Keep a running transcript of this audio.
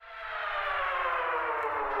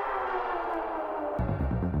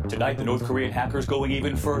Tonight, the North Korean hackers going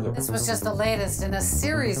even further. This was just the latest in a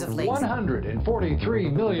series of leaks. 143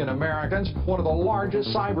 million Americans, one of the largest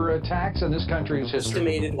cyber attacks in this country's history.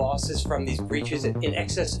 Estimated losses from these breaches in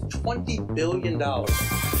excess of $20 billion.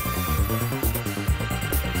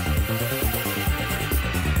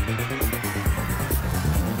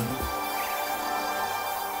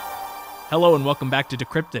 Hello and welcome back to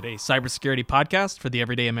Decrypted, a cybersecurity podcast for the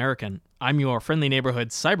everyday American. I'm your friendly neighborhood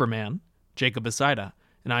cyberman, Jacob Besaida,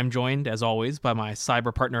 and I'm joined, as always, by my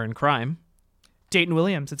cyber partner in crime, Dayton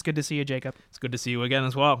Williams. It's good to see you, Jacob. It's good to see you again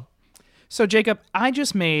as well. So, Jacob, I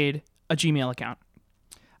just made a Gmail account.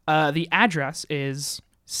 The address is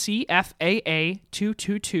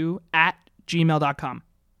cfaa222@gmail.com.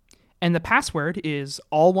 And the password is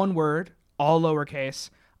all one word, all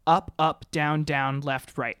lowercase, up, up, down, down,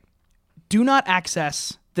 left, right. Do not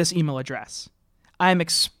access this email address. I am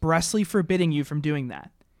expressly forbidding you from doing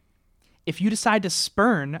that. If you decide to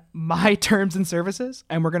spurn my terms and services,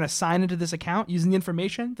 and we're going to sign into this account using the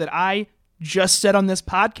information that I just said on this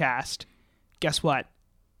podcast, guess what?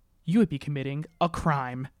 You would be committing a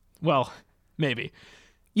crime. Well, maybe.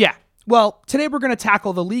 Yeah. Well, today we're going to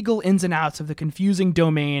tackle the legal ins and outs of the confusing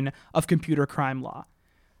domain of computer crime law.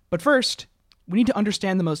 But first, we need to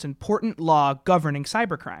understand the most important law governing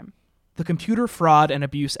cybercrime. The Computer Fraud and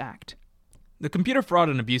Abuse Act. The Computer Fraud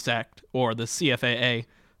and Abuse Act, or the CFAA,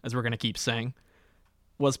 as we're going to keep saying,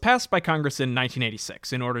 was passed by Congress in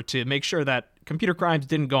 1986 in order to make sure that computer crimes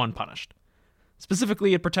didn't go unpunished.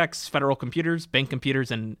 Specifically, it protects federal computers, bank computers,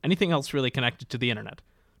 and anything else really connected to the internet.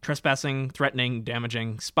 Trespassing, threatening,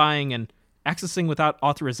 damaging, spying, and accessing without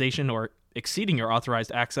authorization or exceeding your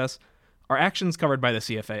authorized access are actions covered by the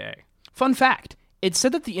CFAA. Fun fact. It's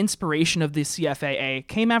said that the inspiration of the CFAA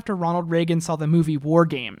came after Ronald Reagan saw the movie War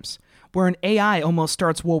Games, where an AI almost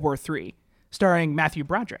starts World War III, starring Matthew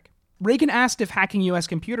Broderick. Reagan asked if hacking U.S.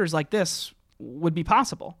 computers like this would be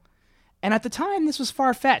possible. And at the time, this was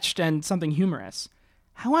far-fetched and something humorous.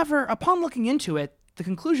 However, upon looking into it, the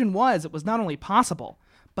conclusion was it was not only possible,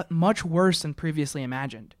 but much worse than previously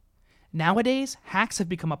imagined. Nowadays, hacks have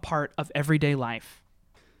become a part of everyday life.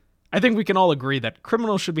 I think we can all agree that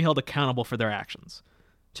criminals should be held accountable for their actions.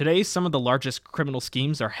 Today, some of the largest criminal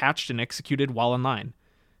schemes are hatched and executed while online.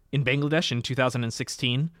 In Bangladesh in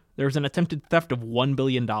 2016, there was an attempted theft of $1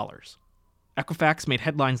 billion. Equifax made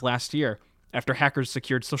headlines last year after hackers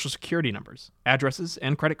secured social security numbers, addresses,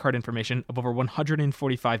 and credit card information of over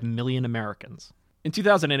 145 million Americans. In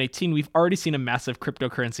 2018, we've already seen a massive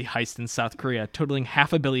cryptocurrency heist in South Korea, totaling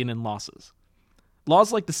 $500 million in losses.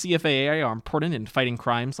 Laws like the CFAA are important in fighting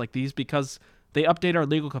crimes like these because they update our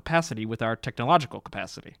legal capacity with our technological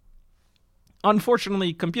capacity.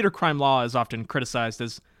 Unfortunately, computer crime law is often criticized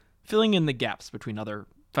as filling in the gaps between other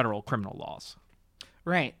federal criminal laws.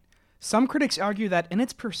 Right. Some critics argue that in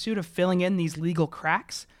its pursuit of filling in these legal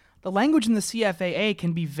cracks, the language in the CFAA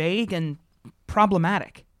can be vague and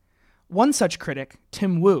problematic. One such critic,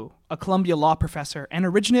 Tim Wu, a Columbia law professor and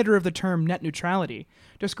originator of the term net neutrality,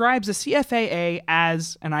 describes the CFAA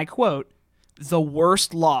as, and I quote, the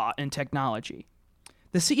worst law in technology.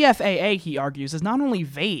 The CFAA, he argues, is not only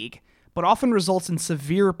vague, but often results in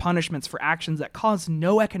severe punishments for actions that cause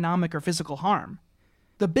no economic or physical harm.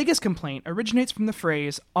 The biggest complaint originates from the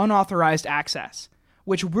phrase unauthorized access,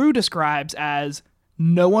 which Wu describes as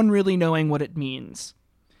no one really knowing what it means.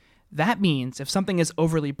 That means if something is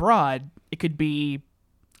overly broad, it could be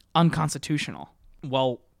unconstitutional.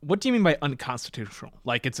 Well, what do you mean by unconstitutional?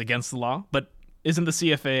 Like it's against the law? But isn't the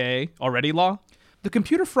CFAA already law? The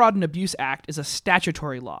Computer Fraud and Abuse Act is a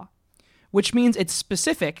statutory law, which means it's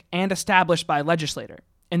specific and established by a legislator,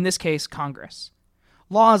 in this case, Congress.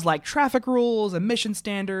 Laws like traffic rules, emission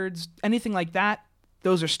standards, anything like that,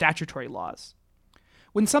 those are statutory laws.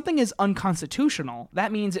 When something is unconstitutional,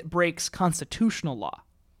 that means it breaks constitutional law.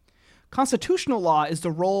 Constitutional law is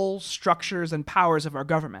the roles, structures, and powers of our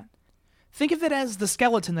government. Think of it as the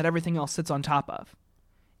skeleton that everything else sits on top of.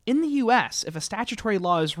 In the U.S., if a statutory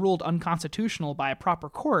law is ruled unconstitutional by a proper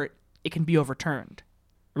court, it can be overturned.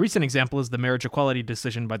 A recent example is the marriage equality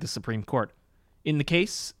decision by the Supreme Court. In the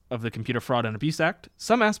case of the Computer Fraud and Abuse Act,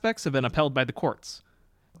 some aspects have been upheld by the courts.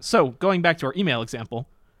 So, going back to our email example,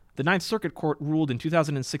 the Ninth Circuit Court ruled in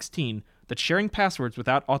 2016 that sharing passwords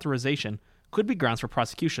without authorization could be grounds for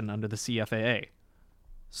prosecution under the CFAA.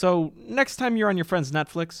 So, next time you're on your friend's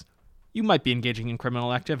Netflix, you might be engaging in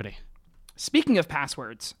criminal activity. Speaking of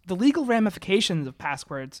passwords, the legal ramifications of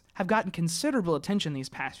passwords have gotten considerable attention these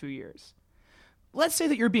past few years. Let's say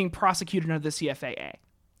that you're being prosecuted under the CFAA.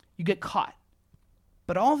 You get caught.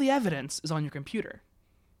 But all the evidence is on your computer.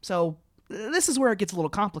 So, this is where it gets a little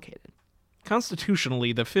complicated.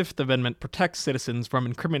 Constitutionally, the Fifth Amendment protects citizens from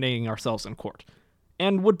incriminating ourselves in court,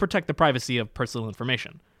 and would protect the privacy of personal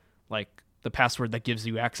information, like the password that gives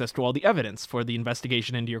you access to all the evidence for the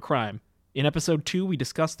investigation into your crime. In episode 2, we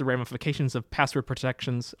discussed the ramifications of password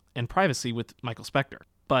protections and privacy with Michael Spector,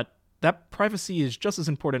 but that privacy is just as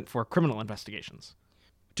important for criminal investigations.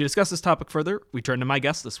 To discuss this topic further, we turn to my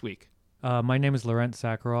guest this week. My name is Laurent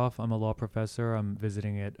Sakharov. I'm a law professor. I'm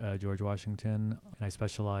visiting at George Washington, and I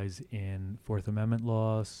specialize in Fourth Amendment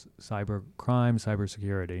law, cyber crime,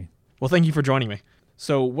 cybersecurity. Well, thank you for joining me.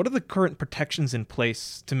 So what are the current protections in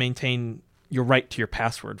place to maintain your right to your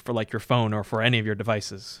password for like your phone or for any of your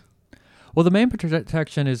devices? Well, the main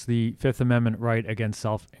protection is the Fifth Amendment right against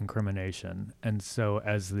self-incrimination. And so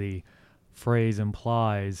as the phrase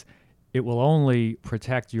implies, it will only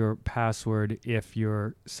protect your password if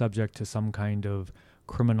you're subject to some kind of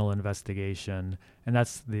criminal investigation, and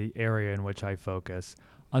that's the area in which I focus.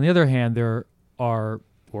 On the other hand, there are,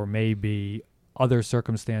 or may be, other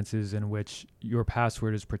circumstances in which your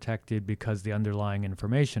password is protected because the underlying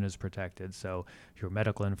information is protected. So your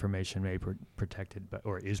medical information may be protected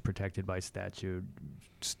or is protected by statute.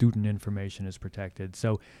 Student information is protected.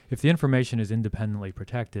 So if the information is independently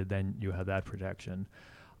protected, then you have that protection.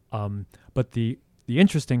 But the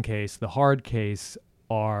interesting case, the hard case,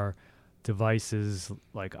 are devices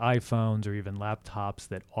like iPhones or even laptops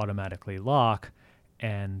that automatically lock,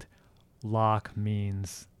 and lock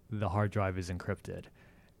means the hard drive is encrypted.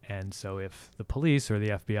 And so if the police or the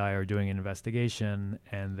FBI are doing an investigation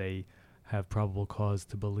and they have probable cause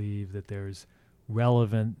to believe that there's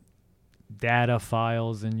relevant data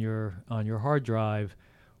files on your hard drive,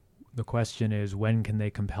 the question is, when can they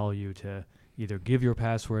compel you to either give your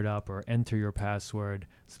password up or enter your password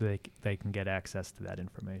so they can get access to that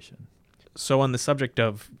information? So on the subject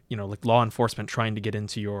of, like law enforcement trying to get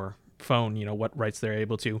into your phone, what rights they're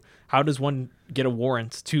able to, how does one get a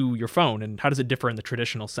warrant to your phone, and how does it differ in the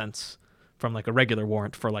traditional sense from like a regular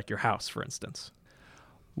warrant for like your house, for instance?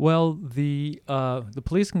 Well, the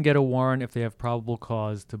police can get a warrant if they have probable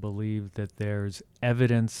cause to believe that there's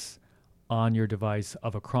evidence on your device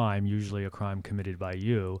of a crime, usually a crime committed by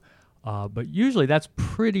you. But usually that's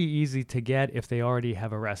pretty easy to get if they already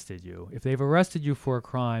have arrested you. If they've arrested you for a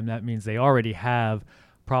crime, that means they already have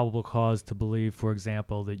probable cause to believe, for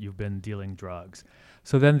example, that you've been dealing drugs.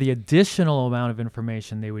 So then the additional amount of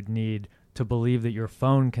information they would need to believe that your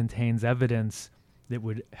phone contains evidence that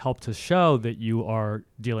would help to show that you are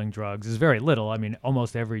dealing drugs is very little. I mean,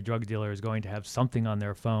 almost every drug dealer is going to have something on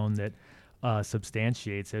their phone that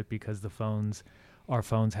substantiates it, because our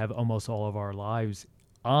phones have almost all of our lives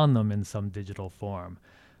on them in some digital form.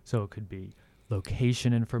 So it could be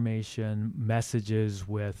location information, messages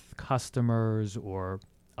with customers or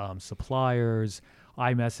suppliers,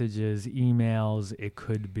 iMessages, emails. It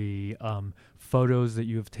could be photos that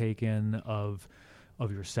you've taken of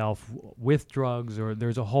yourself with drugs, or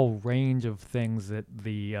there's a whole range of things that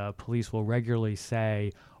the police will regularly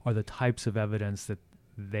say are the types of evidence that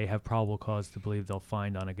they have probable cause to believe they'll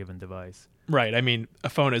find on a given device. Right. I mean, a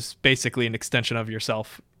phone is basically an extension of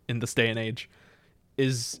yourself in this day and age.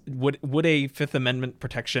 Would a Fifth Amendment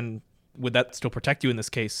protection, would that still protect you in this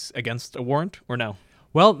case against a warrant, or no?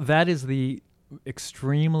 Well, that is the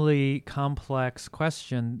extremely complex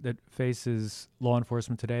question that faces law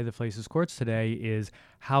enforcement today, that faces courts today, is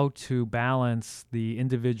how to balance the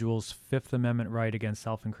individual's Fifth Amendment right against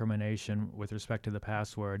self-incrimination with respect to the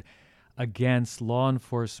password against law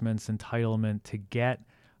enforcement's entitlement to get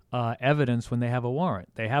evidence when they have a warrant.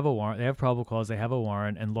 They have a warrant, they have probable cause, they have a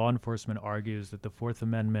warrant, and law enforcement argues that the Fourth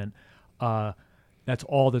Amendment, that's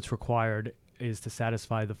all that's required, is to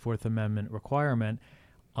satisfy the Fourth Amendment requirement,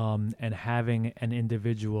 and having an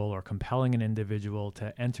individual or compelling an individual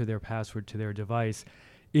to enter their password to their device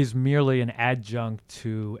is merely an adjunct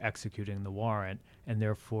to executing the warrant, and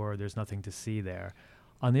therefore there's nothing to see there.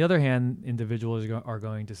 On the other hand, individuals are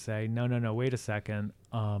going to say, no, wait a second.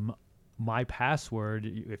 My password,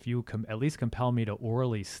 if you at least compel me to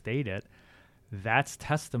orally state it, that's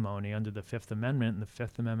testimony under the Fifth Amendment, and the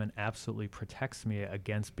Fifth Amendment absolutely protects me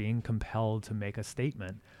against being compelled to make a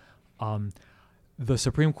statement. The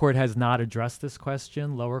Supreme Court has not addressed this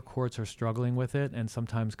question. Lower courts are struggling with it and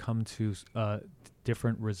sometimes come to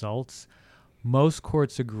different results. Most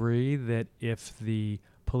courts agree that if the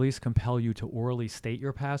police compel you to orally state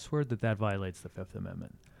your password, that violates the Fifth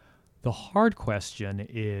Amendment. The hard question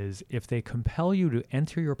is, if they compel you to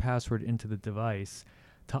enter your password into the device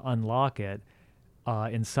to unlock it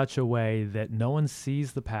in such a way that no one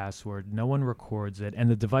sees the password, no one records it, and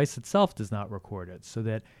the device itself does not record it, so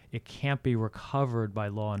that it can't be recovered by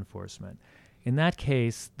law enforcement. In that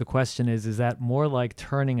case, the question is that more like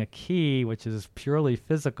turning a key, which is purely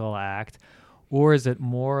physical act, or is it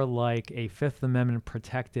more like a Fifth Amendment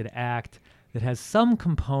protected act that has some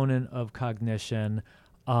component of cognition?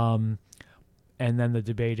 And then the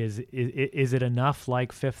debate is it enough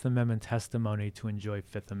like Fifth Amendment testimony to enjoy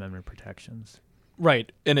Fifth Amendment protections?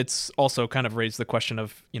 Right. And it's also kind of raised the question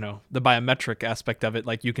of, the biometric aspect of it.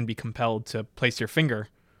 Like, you can be compelled to place your finger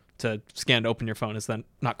to scan to open your phone. Is that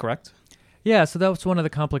not correct? Yeah, so that's one of the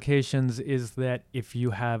complications, is that if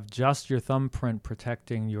you have just your thumbprint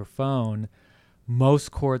protecting your phone,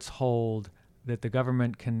 most courts hold that the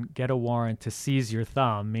government can get a warrant to seize your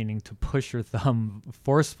thumb, meaning to push your thumb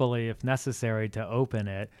forcefully if necessary to open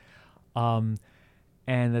it, and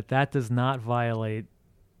that does not violate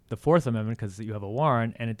the Fourth Amendment because you have a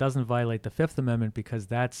warrant, and it doesn't violate the Fifth Amendment because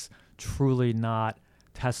that's truly not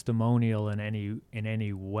testimonial in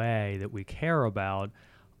any way that we care about.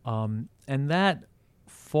 And that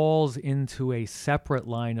falls into a separate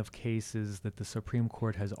line of cases that the Supreme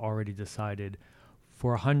Court has already decided.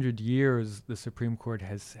 For 100 years, the Supreme Court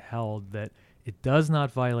has held that it does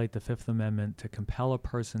not violate the Fifth Amendment to compel a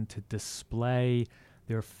person to display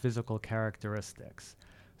their physical characteristics.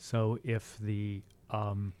 So if the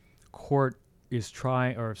court is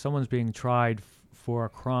trying, or if someone's being tried for a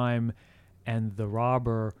crime and the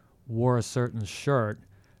robber wore a certain shirt,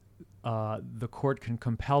 the court can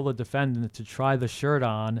compel the defendant to try the shirt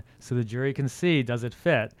on so the jury can see, does it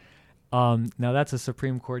fit? Now, that's a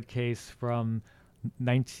Supreme Court case from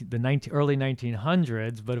early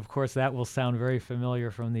 1900s, but of course that will sound very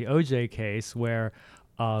familiar from the O.J. case where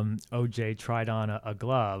O.J. tried on a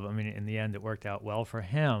glove. I mean, in the end, it worked out well for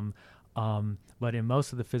him. But in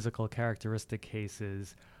most of the physical characteristic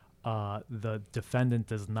cases, the defendant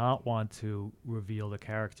does not want to reveal the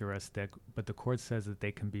characteristic, but the court says that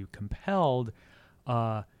they can be compelled,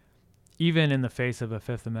 even in the face of a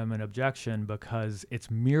Fifth Amendment objection, because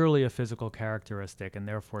it's merely a physical characteristic and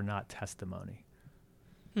therefore not testimony.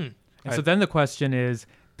 And so then the question is,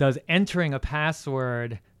 does entering a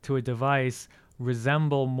password to a device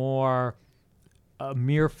resemble more a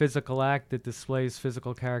mere physical act that displays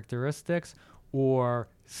physical characteristics or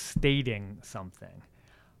stating something?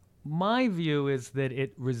 My view is that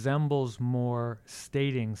it resembles more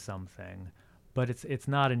stating something, but it's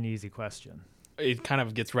not an easy question. It kind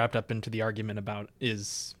of gets wrapped up into the argument about,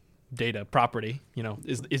 is data property?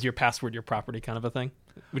 Is your password your property, kind of a thing,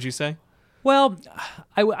 would you say? Well,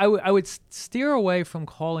 I would steer away from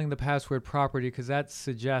calling the password property because that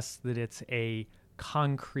suggests that it's a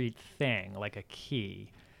concrete thing, like a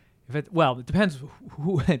key. It depends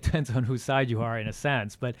it depends on whose side you are in a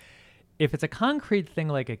sense, but if it's a concrete thing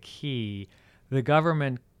like a key, the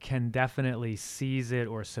government can definitely seize it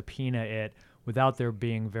or subpoena it without there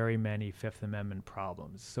being very many Fifth Amendment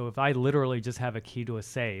problems. So if I literally just have a key to a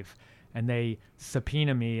safe and they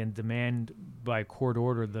subpoena me and demand by court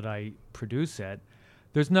order that I produce it,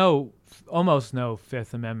 there's almost no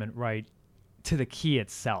Fifth Amendment right to the key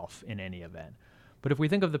itself in any event. But if we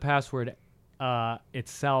think of the password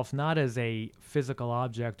itself not as a physical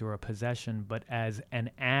object or a possession, but as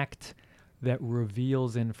an act that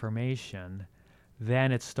reveals information,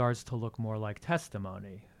 then it starts to look more like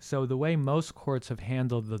testimony. So the way most courts have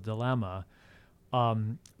handled the dilemma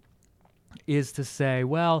is to say,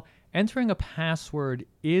 well, entering a password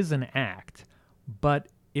is an act, but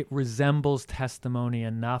it resembles testimony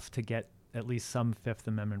enough to get at least some Fifth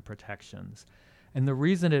Amendment protections. And the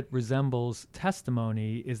reason it resembles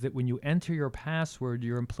testimony is that when you enter your password,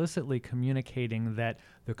 you're implicitly communicating that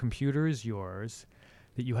the computer is yours,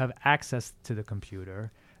 that you have access to the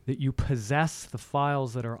computer, that you possess the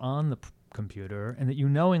files that are on the computer, and that you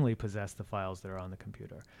knowingly possess the files that are on the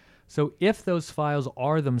computer. So if those files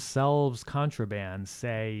are themselves contraband,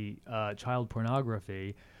 say child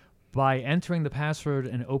pornography, by entering the password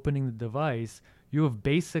and opening the device, you have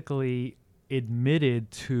basically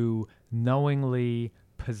admitted to knowingly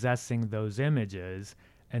possessing those images.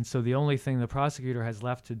 And so the only thing the prosecutor has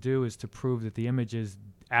left to do is to prove that the images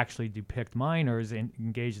actually depict minors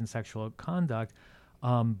engaged in sexual conduct,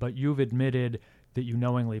 but you've admitted that you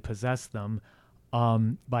knowingly possess them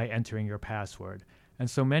by entering your password. And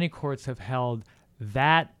so many courts have held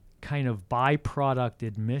that kind of byproduct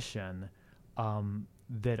admission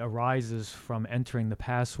that arises from entering the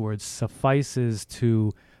password suffices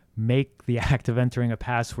to make the act of entering a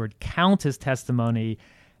password count as testimony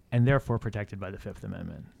and therefore protected by the Fifth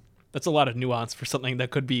Amendment. That's a lot of nuance for something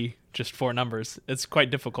that could be just four numbers. It's quite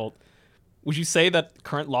difficult. Would you say that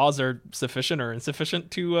current laws are sufficient or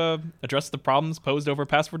insufficient to address the problems posed over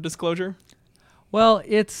password disclosure? Well,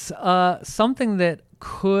 it's something that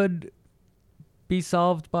could be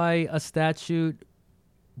solved by a statute,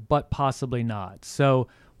 but possibly not. So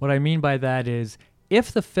what I mean by that is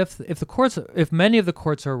if many of the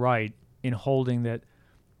courts are right in holding that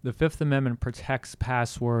the Fifth Amendment protects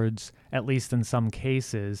passwords, at least in some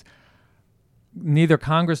cases, neither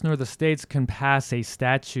Congress nor the states can pass a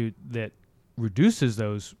statute that reduces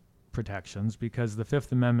those protections because the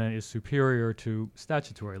Fifth Amendment is superior to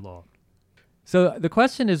statutory law. So the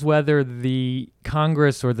question is whether the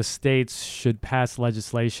Congress or the states should pass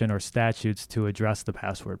legislation or statutes to address the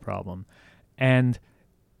password problem. And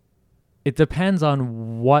it depends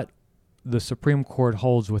on what the Supreme Court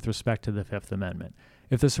holds with respect to the Fifth Amendment.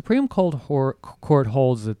 If the Supreme Court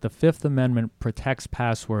holds that the Fifth Amendment protects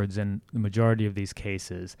passwords in the majority of these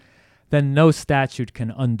cases, then no statute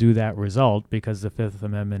can undo that result because the Fifth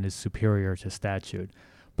Amendment is superior to statute.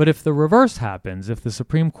 But if the reverse happens, if the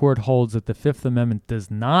Supreme Court holds that the Fifth Amendment does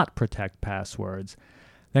not protect passwords,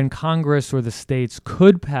 then Congress or the states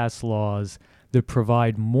could pass laws that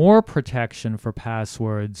provide more protection for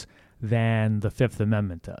passwords than the Fifth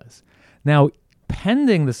Amendment does. Now,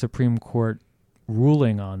 pending the Supreme Court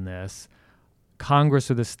ruling on this, Congress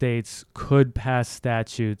or the states could pass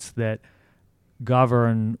statutes that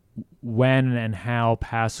govern when and how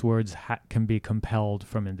passwords can be compelled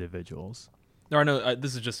from individuals. There are no,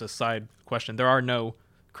 this is just a side question. There are no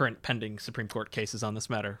current pending Supreme Court cases on this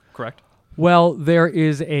matter, correct? Well, there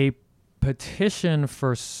is a petition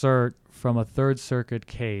for cert from a Third Circuit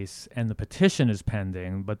case, and the petition is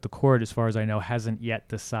pending, but the court, as far as I know, hasn't yet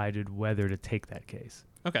decided whether to take that case.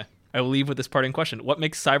 Okay. I will leave with this parting question. What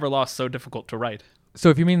makes cyber law so difficult to write? So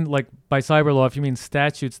if you mean, like, by cyber law, if you mean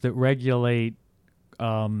statutes that regulate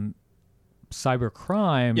cyber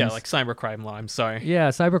crimes. Yeah, like cybercrime law, I'm sorry. Yeah,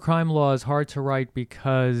 cybercrime law is hard to write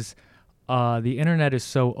because the internet is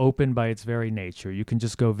so open by its very nature. You can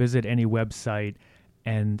just go visit any website,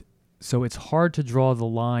 and so it's hard to draw the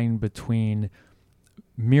line between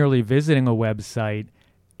merely visiting a website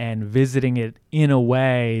and visiting it in a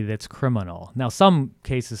way that's criminal. Now, some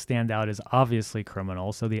cases stand out as obviously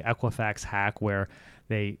criminal. So the Equifax hack, where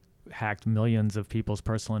they hacked millions of people's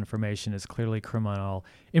personal information, is clearly criminal,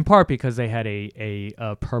 in part because they had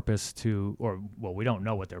a purpose to, or, well, we don't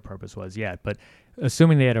know what their purpose was yet, but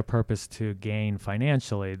assuming they had a purpose to gain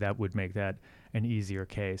financially, that would make that an easier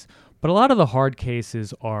case. But a lot of the hard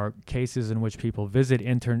cases are cases in which people visit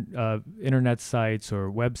internet sites or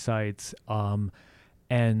websites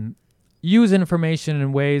and use information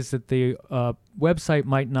in ways that the website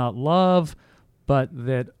might not love, but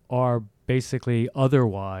that are basically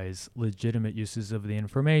otherwise legitimate uses of the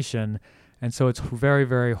information. And so it's very,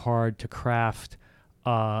 very hard to craft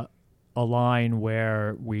a line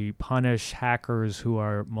where we punish hackers who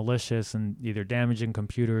are malicious and either damaging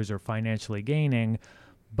computers or financially gaining,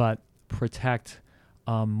 but protect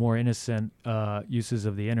more innocent uses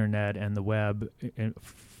of the internet and the web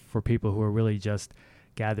for people who are really just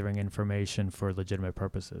gathering information for legitimate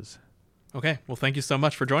purposes. Okay, well, thank you so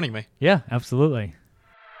much for joining me. Yeah, absolutely.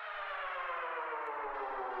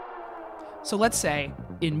 So let's say,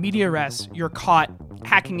 in media res, you're caught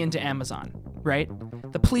hacking into Amazon, right?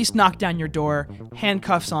 The police knock down your door,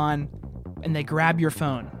 handcuffs on, and they grab your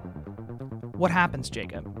phone. What happens,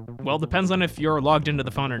 Jacob? Well, it depends on if you're logged into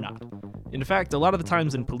the phone or not. In fact, a lot of the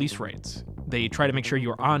times in police raids, they try to make sure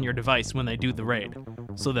you're on your device when they do the raid,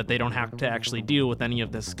 so that they don't have to actually deal with any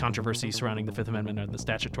of this controversy surrounding the Fifth Amendment or the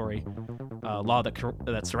statutory law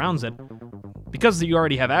that surrounds it. Because you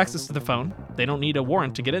already have access to the phone, they don't need a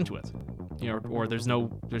warrant to get into it. Or there's no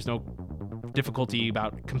difficulty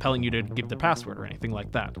about compelling you to give the password or anything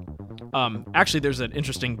like that. Actually, there's an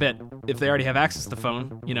interesting bit. If they already have access to the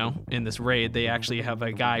phone, in this raid, they actually have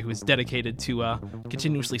a guy who's dedicated to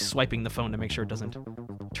continuously swiping the phone to make sure it doesn't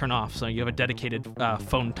turn off. So you have a dedicated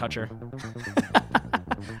phone toucher.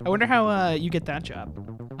 I wonder how you get that job.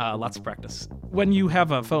 Lots of practice. When you have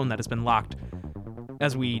a phone that has been locked,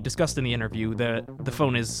 as we discussed in the interview, the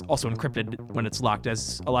phone is also encrypted when it's locked,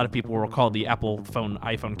 as a lot of people will recall the Apple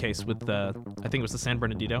iPhone case with I think it was the San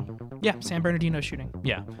Bernardino? Yeah, San Bernardino shooting.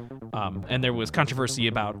 Yeah. And there was controversy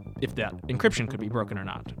about if that encryption could be broken or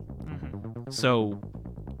not. Mm-hmm. So,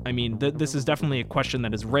 I mean, this is definitely a question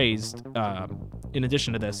that is raised. In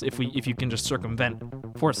addition to this, if you can just circumvent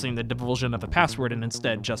forcing the divulsion of a password and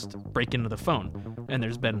instead just break into the phone. And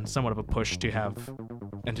there's been somewhat of a push to have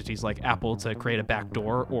entities like Apple to create a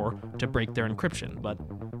backdoor or to break their encryption, but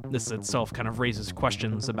this itself kind of raises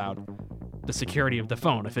questions about the security of the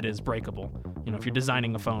phone if it is breakable. If you're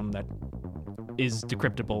designing a phone that is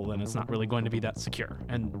decryptable, then it's not really going to be that secure.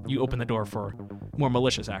 And you open the door for more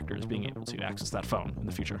malicious actors being able to access that phone in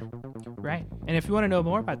the future. Right. And if you want to know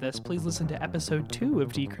more about this, please listen to episode 2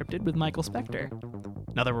 of Decrypted with Michael Spector.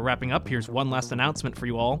 Now that we're wrapping up, here's one last announcement for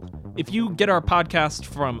you all. If you get our podcast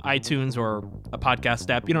from iTunes or a podcast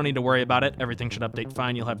app, you don't need to worry about it. Everything should update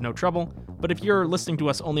fine. You'll have no trouble. But if you're listening to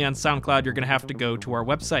us only on SoundCloud, you're going to have to go to our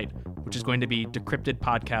website, which is going to be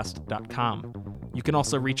decryptedpodcast.com. You can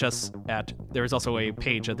also reach us there is also a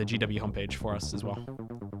page at the GW homepage for us as well.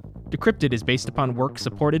 Decrypted is based upon work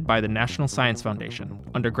supported by the National Science Foundation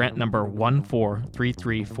under grant number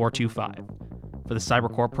 1433425 for the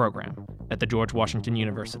CyberCore program at the George Washington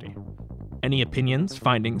University. Any opinions,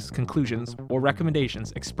 findings, conclusions, or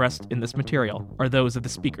recommendations expressed in this material are those of the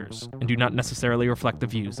speakers and do not necessarily reflect the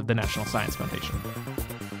views of the National Science Foundation.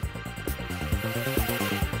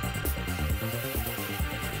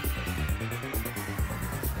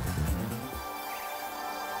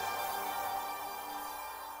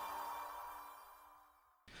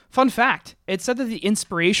 Fun fact, it's said that the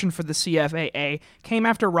inspiration for the CFAA came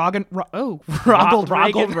after Ronald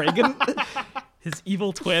Reagan. His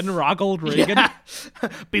evil twin, Ronald Reagan. Yeah.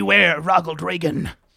 Beware, Ronald Reagan.